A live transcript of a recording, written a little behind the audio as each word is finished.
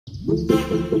Hello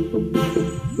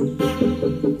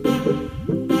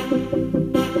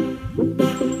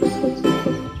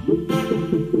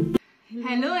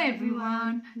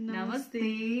everyone,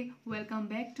 Namaste. Welcome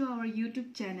back to our YouTube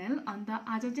channel. अन्त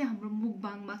आज चाहिँ हाम्रो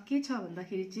मुकबाङमा के छ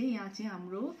भन्दाखेरि चाहिँ यहाँ चाहिँ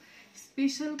हाम्रो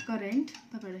स्पेशल करेन्ट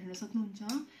तपाईहरुले हेर्न सक्नुहुन्छ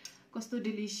कस्तो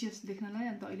डिलिशियस देख्नलाई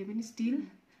अन्त अहिले पनि स्टिल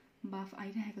बाफ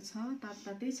आइरहेको छ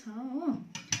तातै छ हो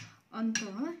अन्त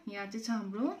यहाँ चाहिँ छ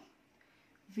हाम्रो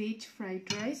भेज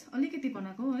फ्राइड राइस अलिकति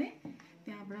बनाएको है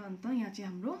त्यहाँबाट अन्त यहाँ चाहिँ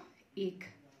हाम्रो एग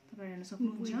तपाईहरु हेर्न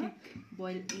सक्नुहुन्छ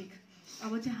बोइल एग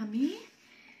अब चाहिँ हामी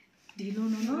ढिलो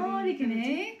नगरिकन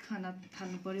खाना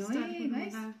थाल्नु पर्यो है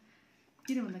गाइस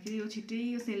किन भन्दाखेरि यो छिट्टै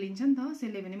यो सेलिन्छ नि त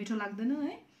सेल्यो भने मिठो लाग्दैन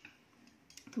है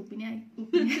थुपिने आइ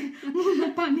मुखमा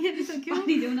पानी आइसक्यो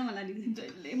पानी देऊ न मलाई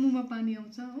जहिले मुखमा पानी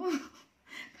आउँछ हो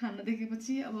खाना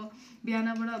देखेपछि अब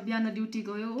बिहान ड्युटी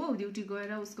गयो हो ड्युटी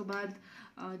गएर उसको बाद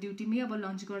ड्युटीमै अब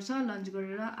लन्च गर्छ लन्च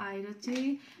गरेर आएर चाहिँ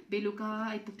बेलुका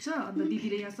आइपुग्छ अन्त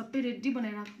दिदीले यहाँ सबै रेडी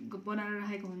बनाएर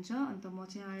राखेको हुन्छ अन्त म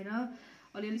चाहिँ आएर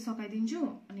अलिअलि सकाइदिन्छु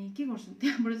अनि के गर्छु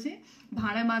त्यहाँबाट चाहिँ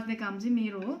भाँडा माझ्ने काम चाहिँ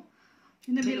मेरो हो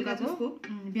बेलुकाको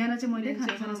बिहान चाहिँ मैले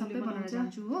खाना सबै बनाएर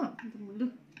जान्छु हो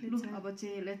अब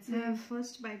चाहिँ लेट्स हैव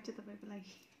फर्स्ट बाइट चाहिँ तपाईको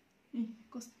लागि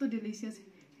कस्तो डिलिशियस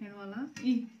हेर्नु होला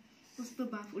कस्तो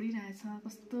बाफ उडिरहेछ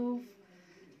कस्तो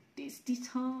टेस्टी छ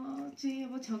चाहिँ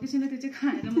अब छ कि छैन त्यो चाहिँ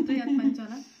खाएर मात्रै याद पाइन्छ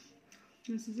होला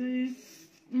त्यसो चाहिँ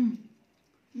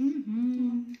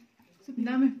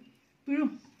दामी पिरो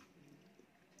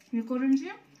यो करेन्ट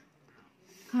चाहिँ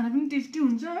खाना पनि टेस्टी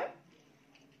हुन्छ है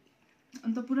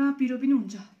अन्त पुरा पिरो पनि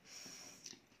हुन्छ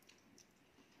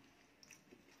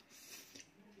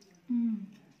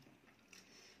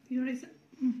पिरो रहेछ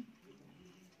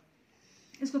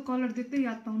यसको कलर देख्दै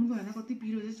याद पाउनु भयो होला कति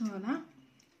पिरो चाहिँ छ होला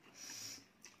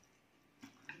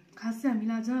खास चाहिँ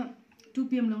हामीले आज 2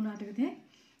 PM ल्याउन आँटेको थिएँ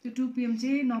त्यो 2 PM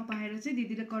चाहिँ नपाएर चाहिँ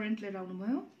दिदीले करेन्ट लिएर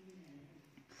आउनुभयो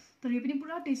तर यो पनि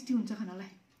पुरा टेस्टी हुन्छ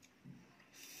खानालाई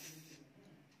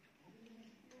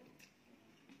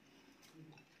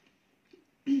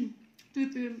 2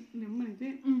 PM ल्याउँ भनेको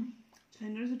थिएँ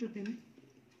छैन रहेछ 2 PM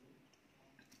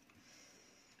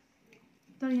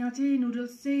तर यहाँ चाहिँ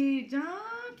नुडल्स चाहिँ जहाँ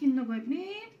किन्न गए पनि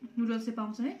नुडल्स चाहिँ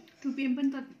पाउँछ है 2 PM पनि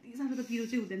त त्यति साह्रो त पिरो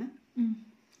चाहिँ हुँदैन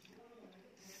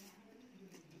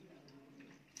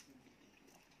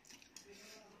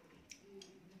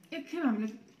एकखेप हामीले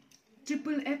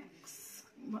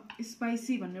XXX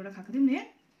स्पाइसी भन्ने एउटा खाएको थियौँ नि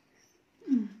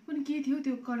कुनै के थियो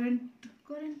त्यो करेन्ट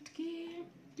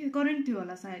थियो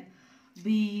होला सायद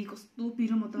कस्तो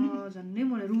पिरो म त झन्नै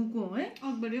मलाई रुको है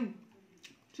अकबर हो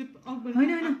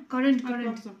होइन करेन्ट होला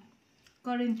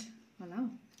हौ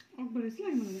अकबर जस्तो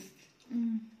लाग्यो मलाई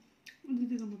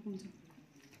अलिकति राम्रो पाउँछ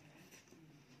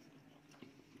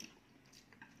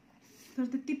तर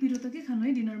त्यति पिरो त के खानु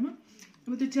है डिनरमा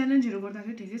अब त्यो च्यालेन्जहरू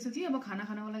गर्दाखेरि ठिकै छ कि अब खाना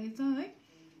खानको लागि त है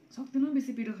सक्दैनौँ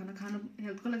बेसी पिरो खानु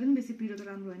हेल्थको लागि पनि बेसी पिरो त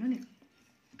राम्रो होइन नि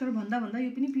तर भन्दा यो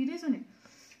पनि पिरै छ नि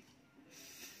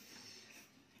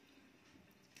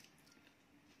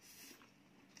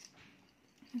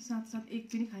साथ एक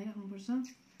पनि खाइराख्नुपर्छ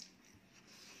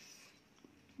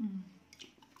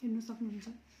हेर्न सक्नुहुन्छ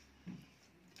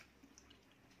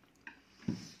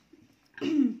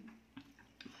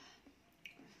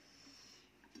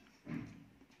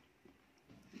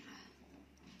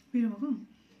पिरो भएको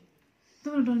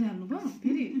तपाईँले डल्ले हाल्नुभयो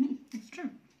फेरि एक्स्ट्रा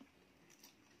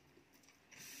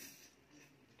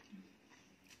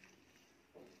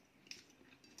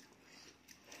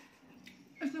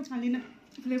यस्तो खालिन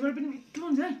फ्लेभर पनि मिठो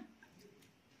हुन्छ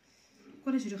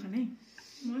कसले छिटो खाने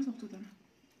मलाई सक्छु तर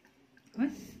है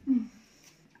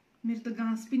मेरो त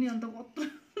गाँस पनि अन्त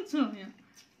कत्रो छ यहाँ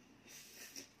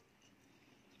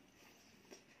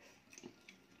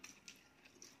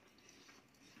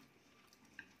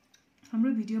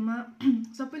हाम्रो भिडियोमा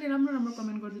सबैले राम्रो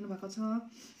कमेन्ट गरिदिनु भएको छ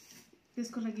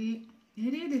त्यसको लागि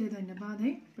धेरै धन्यवाद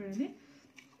है प्रेरणाले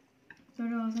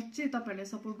तर साच्चै तपाईहरुले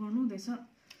सपोर्ट गर्नु हुँदैछ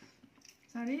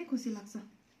साह्रै खुसी लाग्छ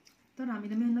तर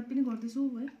हामीले मेहनत पनि गर्दैछौँ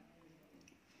है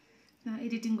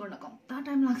एडिटिङ गर्न कम्ता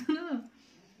टाइम लाग्दैन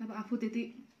अब आफू त्यति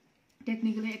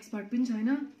टेक्निकली एक्सपर्ट पनि छैन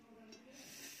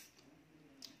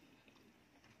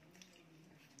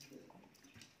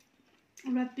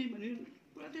राति भने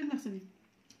पुरा टाइम लाग्छ नि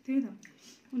त्यही त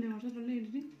उसले गर्छ डल्लै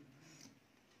एडिटिङ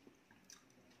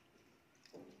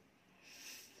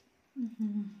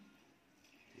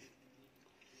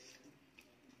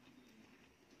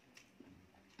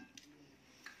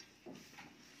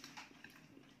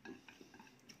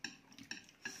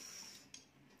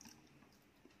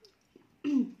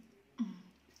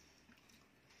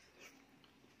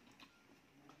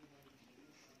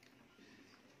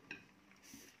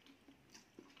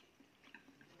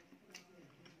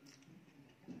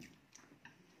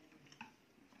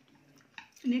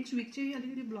नेक्स्ट विक चाहिँ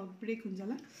अलिकति ब्लग ब्रेक हुन्छ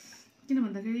होला किन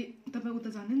भन्दाखेरि तपाईँ उता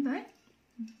जाने नि त है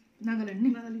नागाल्यान्ड नि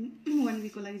नागाल्यान्ड 1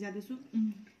 विकको लागि जाँदैछु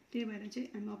त्यही भएर चाहिँ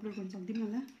हामी अपलोड गर्न सक्दैनौँ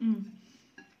होला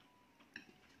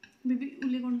मेबी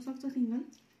उसले गर्न सक्छ सिङ्गल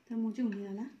तर म चाहिँ हुँदैन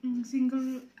होला सिङ्गल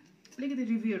अलिकति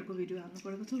रिभ्यूहरूको भिडियो हाल्नु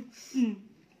परेको छु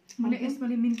मैले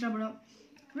यसपालि मिन्त्राबाट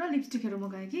पुरा लिपस्टिकहरू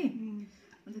मगाएँ कि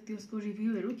अन्त त्यसको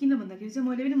रिभ्यूहरू किन भन्दाखेरि चाहिँ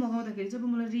मैले पनि मगाउँदाखेरि चाहिँ अब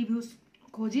मलाई रिभ्युज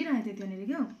खोजिरहेको थिएँ त्यहाँनिर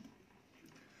क्या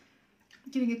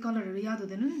किनकि कलरहरू याद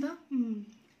हुँदैन नि त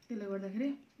त्यसले गर्दाखेरि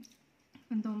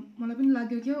अन्त मलाई पनि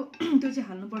लाग्यो क्या त्यो चाहिँ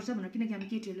हाल्नुपर्छ भनेर किनकि हामी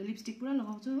केटीहरूले लिपस्टिक पुरा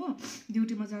लगाउँछ हो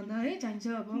ड्युटीमा जाँदा है चाहिन्छ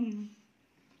अब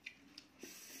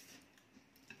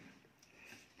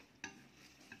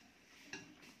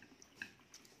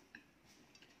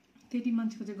त्यति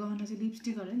मान्छेको चाहिँ गहना चाहिँ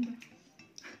लिपस्टिक अरे नि त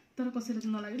तर कसैले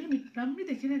चाहिँ नलागेर राम्रै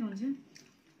देखिरहेको हुन्छ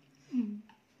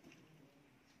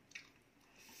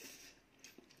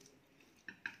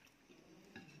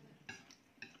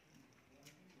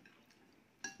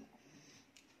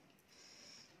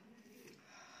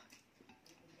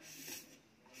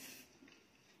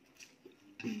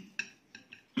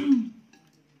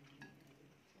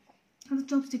अन्त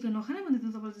चपस्टिकले नखाने भने त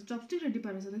तपाईँले चाहिँ चपस्टिक रेडी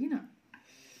पारेछ त किन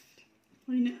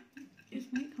होइन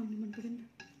यसमै खानु मन पर्यो नि त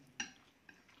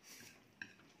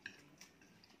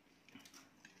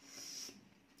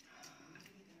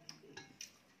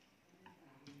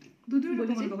दुधै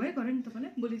पकाउनु भयो गरे नि तपाईँले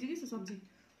भोलि चाहिँ के छ सब्जी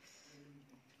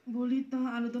भोलि त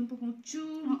आलुदम पकाउँछु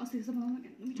अस्ति जस्तो बनाउनु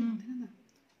मिठो हुन्थेन नि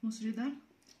मुसुरी दाल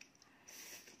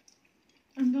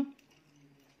अन्त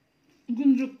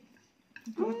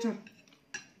गुन्द्रुकको अचार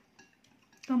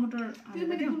टमाटर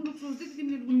हालेर गुन्द्रुक सोच्दै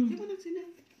तिमीले गुन्द्रुक के बनाएको छैन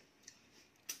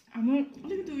हाम्रो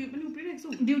अलिकति उयो पनि उप्रिरहेको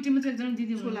छ ड्युटीमा चाहिँ एकजना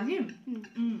दिदी हुनुहुन्छ कि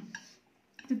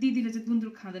त्यो दिदीले चाहिँ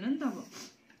गुन्द्रुक खाँदैन नि त अब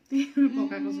त्यही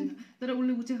पकाएको छैन तर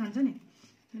उसले ऊ चाहिँ खान्छ नि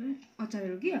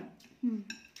अचारहरू कि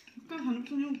कहाँ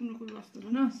खानुपर्छ नि गुन्द्रुकको रस त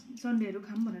न सन्डेहरू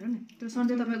खाऊँ भनेर नि तर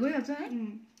सन्डे तपाईँ गइहाल्छ है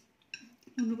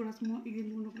गुन्द्रुकको रस म एक दिन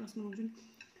गुन्द्रुकको रस बनाउँछु नि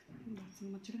भातसँग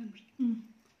मजाले खानुपर्छ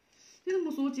त्यही त म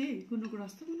सोचेँ गुन्द्रुकको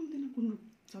रस त बनाउँदैन गुन्द्रुक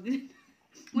छ कि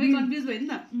मैले कन्फ्युज भयो नि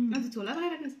त अझ छोला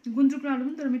बनाइरहेको गुन्द्रुक र आलु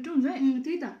पनि तर मिठो हुन्छ है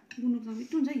त्यही त गुन्द्रुक त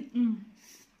मिठो हुन्छ है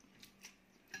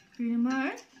किनेमा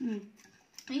है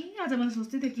ए आज मैले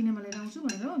सोच्दै थिएँ किनेमा लिएर आउँछु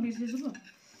भनेर हो बिर्सेछु पो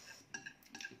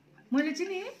मैले चाहिँ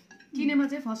नि किनेमा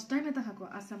चाहिँ फर्स्ट टाइम यता खाएको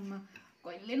आसाममा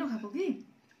कहिले नखाएको कि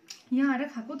यहाँ आएर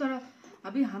खाएको तर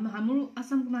अब हाम्रो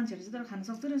आसामको मान्छेहरू चाहिँ तर खान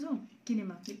सक्दो रहेछ हौ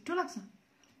किनेमा मिठो लाग्छ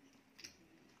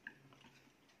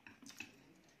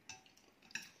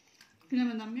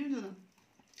किनेमा दामी हुन्छ त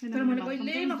तर मैले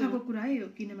कहिले नखाएको कुरा है यो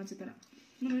किनेमा चाहिँ तर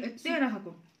यतै आएर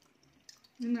खाएको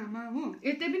हो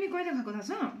यतै पनि कहिले खाएको थाहा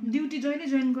छ ड्युटी जहिले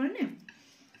जोइन गरेँ नि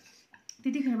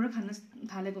त्यतिखेरबाट खान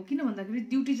थालेको किन भन्दाखेरि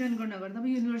ड्युटी जोइन गर्न गर्दा अब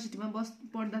युनिभर्सिटीमा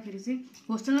पढ्दाखेरि चाहिँ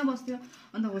होस्टेलमा बस्थ्यो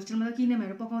अन्त होस्टेलमा त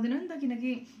किनेमाहरू पकाउँदैन नि त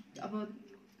किनकि अब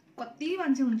कति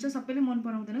मान्छे हुन्छ सबैले मन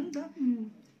पराउँदैन नि त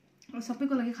अब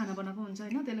सबैको लागि खाना बनाएको हुन्छ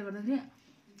होइन त्यसले गर्दाखेरि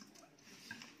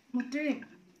मात्रै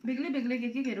बेग्लै बेग्लै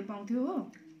केहरू पाउँथ्यो हो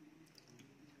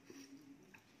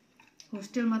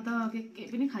होस्टेलमा त के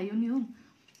पनि खाइयो नि हो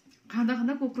खाँदा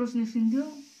खाँदा कोक्रोच निस्किन्थ्यो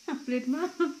प्लेटमा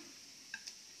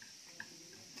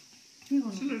के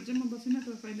गर्नु चाहिँ म बसेन त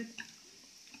कहिले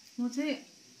म चाहिँ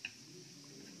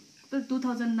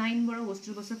 2009बाट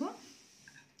होस्टेल बसेको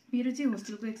मेरो चाहिँ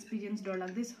होस्टेलको एक्सपिरियन्स डर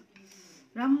लाग्दैछ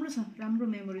राम्रो छ राम्रो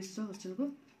मेमोरिज छ होस्टेलको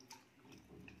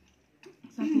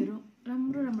साथीहरू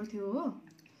राम्रो राम्रो थियो हो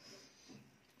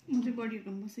म चाहिँ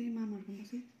बडीहरूकोमा बसेँ मामाहरूकोमा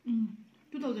बसेँ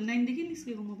 2009 देखि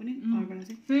निस्केको म पनि घरबाट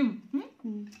चाहिँ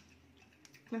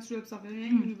क्लास 12 सकेर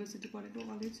यहाँ युनिभर्सिटी पढेको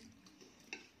कलेज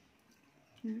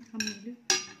हामीले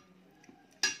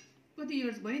कति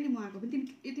इयर्स भयो नि म आएको पनि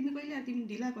तिमी कहिले आएको तिमी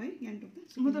ढिला आएको है गान्तोक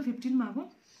म त 15 मा आएको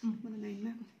म त 9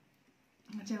 मा आएको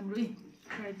चाहिँ हाम्रो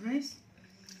फ्राइड राइस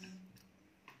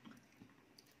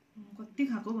कति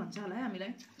खाएको भन्छ होला है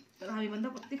हामीलाई तर हामीभन्दा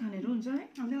कति खानेहरू हुन्छ है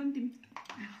हाल्दै हो नि तिमी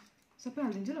सबै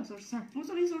हालिदिन्छु ल सोर्सा म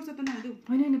सबै सोर्सा त नहाल्यो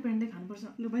होइन होइन प्रेन्डै खानुपर्छ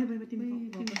ल भयो भयो तिमी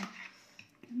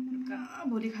कहाँ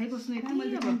भोलि खाइबस्नु यति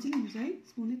मैले भन्छ नि हुन्छ है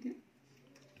स्पुनै थियो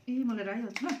ए मलाई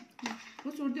राइहाल्छु ल हो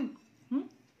छोडिदिउँ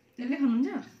यसले खानुहुन्छ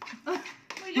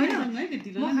होइन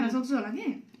म खान सक्छु होला कि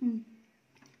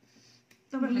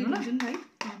तपाईँ खानु ल है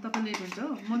तपाईँ लेट हुन्छ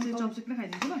हो म चाहिँ चम्चीले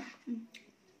खाइदिन्छु ल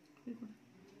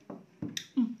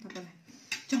तपाईँलाई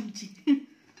चम्ची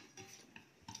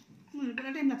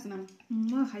पुरा टाइम लाग्छ न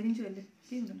म खाइदिन्छु यसले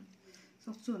केही हुँदैन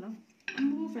सक्छु होला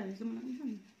आम्बो फ्राइड राइस मलाई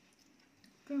पनि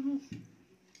कहाँ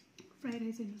फ्राइड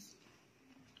राइस हेर्नुहोस्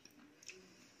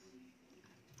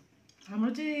हाम्रो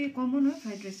चाहिँ कमन हो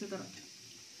फ्राइड राइस चाहिँ तर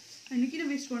होइन किन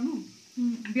वेस्ट गर्नु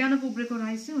बिहानको उब्रेको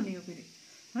राइस चाहिँ हो नि यो फेरि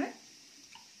है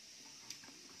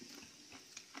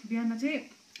बिहान चाहिँ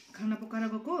खाना पकाएर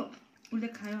गएको उसले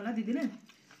खायो होला दिदीले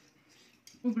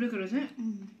उब्रेको चाहिँ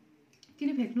किन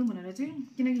फ्याँक्नु भनेर चाहिँ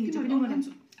किनकि हिजो पनि मैले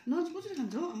लन्च कसरी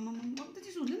खान्छ हौ अम्मा त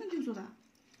चिसो हुँदैन दिउँसो त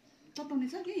तताउने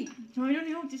छ कि होइन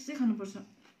नि हौ चिसै खानुपर्छ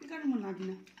त्यही कारण मन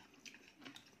लाग्दैन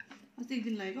अस्ति एक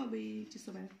दिन लागेको अब चिसो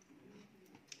भएर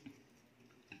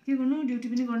के गर्नु ड्युटी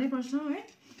पनि गर्नै पर्छ है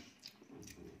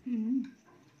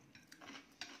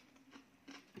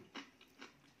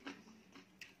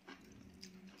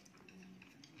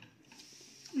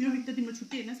यो विक त तिम्रो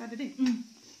छुट्टी होइन स्याटरडे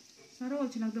साह्रो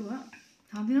अल्छी लाग्दो भयो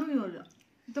खाँदैनौ यो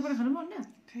तपाईँले खानु पर्ने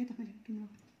खाएँ त मैले तिम्रो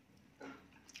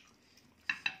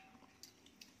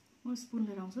म स्पुन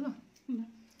लिएर आउँछु ल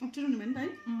अप्ठ्यारो हुनु भयो नि त है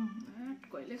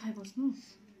कहिले खाइबस्नु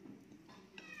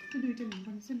त्यो दुइटै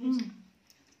हुनुपर्ने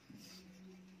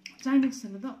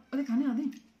चाइनिजहरू त अलिक खाने अझै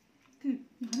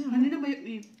खाँदैन भयो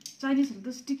चाइनिजहरू त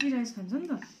स्टिकी राइस खान्छ नि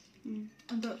त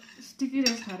अन्त स्टिकी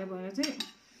राइस खाएर भएर चाहिँ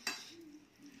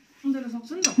उनीहरूले सक्छ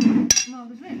नि त म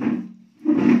आउँदैछु है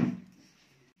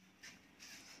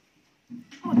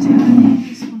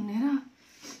स्पुन लिएर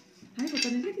खाएको त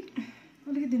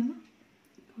अलिकति दिनु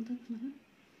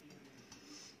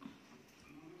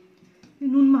यो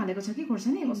नुनमा हालेको छ कि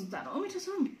खोर्सानी कस्तो साह्रो मिठो छ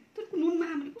त्यसको नुनमा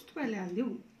आमाले कस्तो पाराले हालिदियो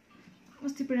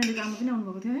अस्ति प्रेरणाको आमा पनि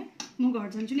आउनुभएको थियो है म घर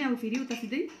जान्छु नि अब फेरि उता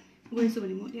सिधै गएछु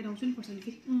भने म लिएर आउँछु नि पर्छ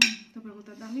फेरि तपाईँको त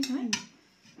दामी छ है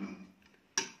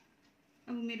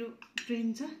अब मेरो ट्रेन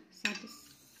छ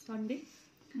सन्डे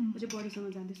म चाहिँ बडीसँग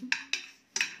जाँदैछु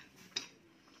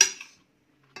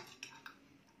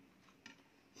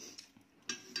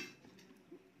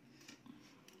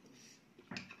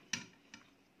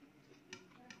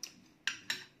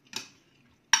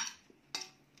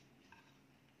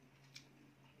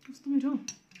कस्तो मिठो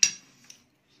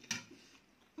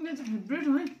मेरो चाहिँ फेभरेट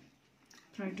हो है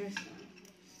फ्राइड राइस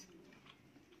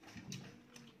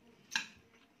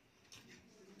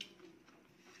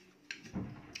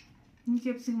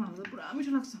क्याप्सिकम हाल्दा पुरा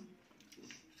मिठो लाग्छ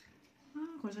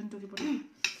खोर्सानी टोकी पर्यो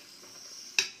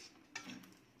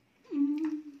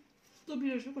टोपी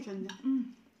रहेछ खोर्सानी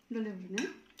डल्ले खोर्सानी है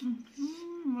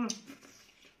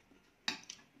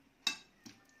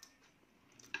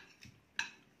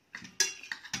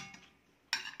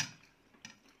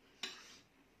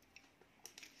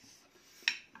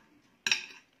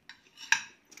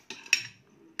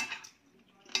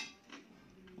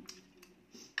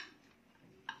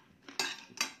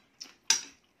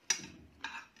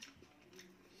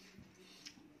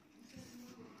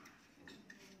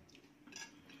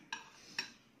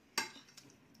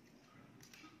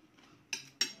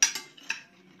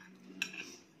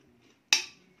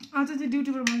आज चाहिँ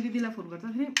ड्युटीबाट मैले दिदीलाई फोन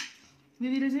गर्दाखेरि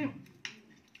दिदीले चाहिँ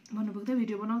भन्नुभएको थियो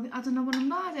भिडियो बनाउँदै आज नबनाउँ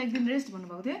ल आज एक दिन रेस्ट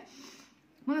भन्नुभएको थियो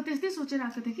म त त्यस्तै सोचेर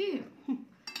आएको थिएँ कि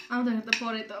आउँदाखेरि त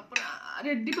परे त पुरा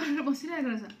रेडी पारेर बसिरहेको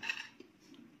रहेछ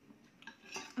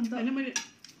अन्त होइन मैले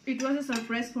it was a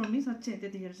surprise for me साँच्चै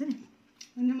त्यतिखेर चाहिँ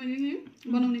होइन मैले नि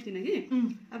बनाउने थिइनँ कि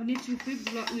अब नेक्स्ट विक फेरि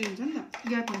ब्लग उयो हुन्छ नि त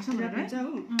ग्याप हुन्छ ग्याप हुन्छ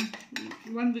हो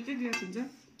 1 विकै ग्याप हुन्छ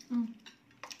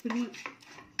फेरि म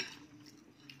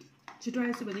छिटो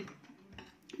आएछु भने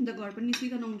अन्त घर पनि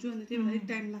निस्किकन आउँछु अन्त त्यही भएर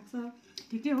टाइम लाग्छ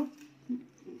ठिकै हो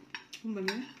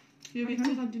भनेर यो विक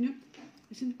चाहिँ कन्टिन्यू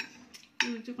एकछिन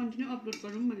यो चाहिँ कन्टिन्यू अपलोड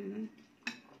गरौँ भनेर नि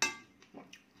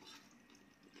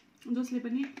जसले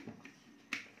पनि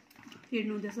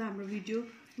हेर्नु हुँदैछ हाम्रो भिडियो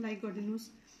लाइक गरिदिनुहोस्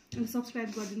अनि सब्सक्राइब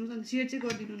गरिदिनुहोस् अनि सेयर चाहिँ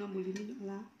गरिदिनु नभुलिदिनु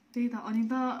होला त्यही त अनि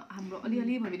त हाम्रो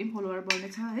अलिअलि भए पनि फलोवर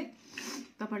बढ्नेछ है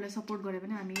तपाईँहरूलाई सपोर्ट गरे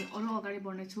भने हामी अरू अगाडि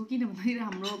बढ्नेछौँ किन भन्दाखेरि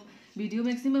हाम्रो भिडियो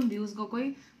म्याक्सिमम् भ्युज गएकै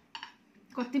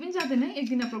कति पनि जाँदैन एक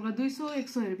दिन प्रोग्राम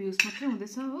 200-100 भ्युज मात्रै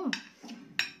हुँदैछ हो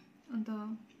अन्त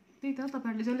त्यही त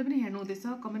तपाईँहरूले जसले पनि हेर्नु हुँदैछ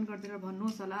कमेन्ट गरिदिएर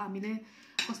भन्नुहोस् होला हामीले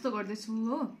कस्तो गर्दैछु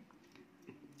हो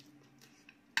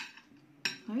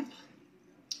है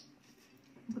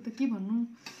अब त के भन्नु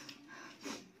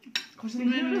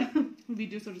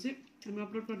भिडियोजहरू चाहिँ हामी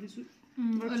अपलोड गर्दैछु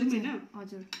होइन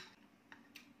हजुर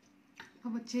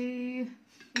अब चाहिँ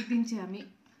एक दिन चाहिँ हामी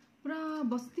पुरा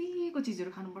बस्तीको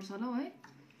चिजहरू खानुपर्छ होला है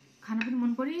खाना पनि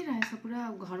मन परिरहेछ पुरा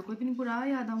घरको पनि पुरा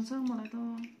याद आउँछ मलाई त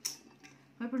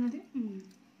है पर्ने थियो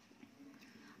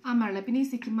आमाहरूलाई पनि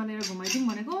सिक्किममा लिएर घुमाइदिउँ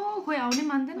भनेको खोइ आउनै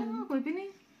मान्दैन कोही पनि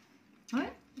है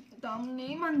एकदम नै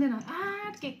मान्दैन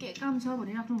के काम छ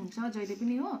भनिराख्नुहुन्छ जहिले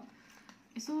पनि हो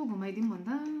यसो घुमाइदिउँ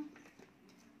भन्दा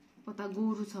कता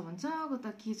गोरु छ भन्छ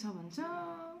कता के छ भन्छ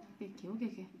के हो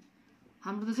के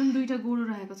हाम्रो त झन् 2टा गोरु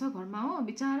राखेको छ घरमा हो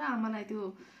बिचारा आमालाई त्यो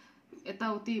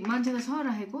यताउति मान्छे त छ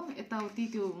राखेको यताउति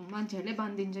त्यो मान्छेहरूले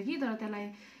बाँधिदिन्छ कि तर त्यसलाई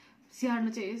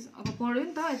स्याहार्नु चाहिँ अब पर्यो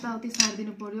नि त यताउति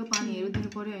सारिदिनु पर्यो पानीहरू दिनु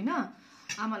पर्यो होइन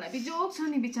आमालाई बिजोग छ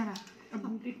नि बिचारा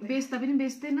बेच्दा पनि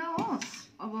बेच्दैन हो।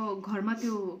 अब घरमा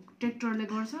त्यो ट्र्याक्टरले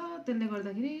गर्छ, त्यसले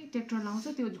गर्दाखेरि ट्र्याक्टर लाउँछ,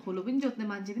 त्यो खोलो पनि जोत्ने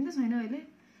मान्छे पनि त छैन अहिले।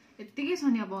 यत्तिकै छ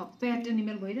नि अब पेट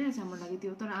एनिमल भइरहेछ हाम्रो लागि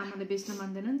त्यो। तर आमाले बेच्न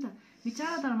मान्दैन नि त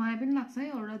बिचरा, तर माया पनि लाग्छ है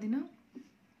एउटा दिन।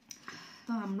 त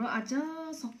हाम्रो आज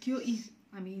सक्यो।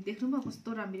 हामी देख्नुभयो कस्तो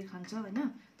राम्ररी खान्छ होइन।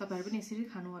 तपाईँहरू पनि यसरी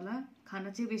खानु होला, खाना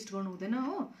चाहिँ वेस्ट गर्नु हुँदैन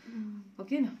हो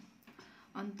कि न।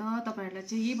 अन्त तपाईँहरूलाई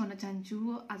चाहिँ यही भन्न चाहन्छु,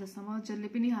 आजसम्म जसले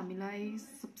पनि हामीलाई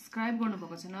सब्सक्राइब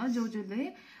गर्नुभएको छैन, जसले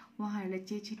उहाँहरूले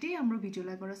चाहिँ छिट्टै हाम्रो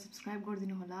भिडियोलाई गएर सब्सक्राइब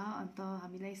गरिदिनु होला। अन्त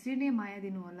हामीलाई यसरी नै माया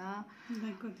दिनु होला,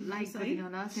 लाइक गरिदिनु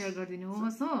होला, सेयर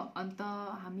गरिदिनुहोस् हो। अन्त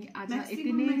हामी आज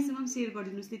यति नै सेयर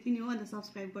गरिदिनुहोस्, त्यति नै हो। अन्त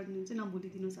सब्सक्राइब गरिदिनु चाहिँ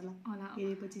नभुलिदिनुहोस् होला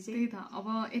हेरेपछि चाहिँ। त्यही त, अब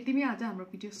यति नै आज हाम्रो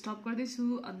भिडियो स्टप गर्दैछु।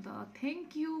 अन्त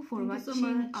thank you for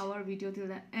watching our video till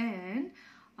the and.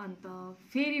 अन्त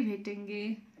फेरि भेटेंगे,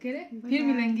 के अरे फिर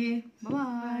मिलेंगे, बाय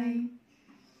बाय।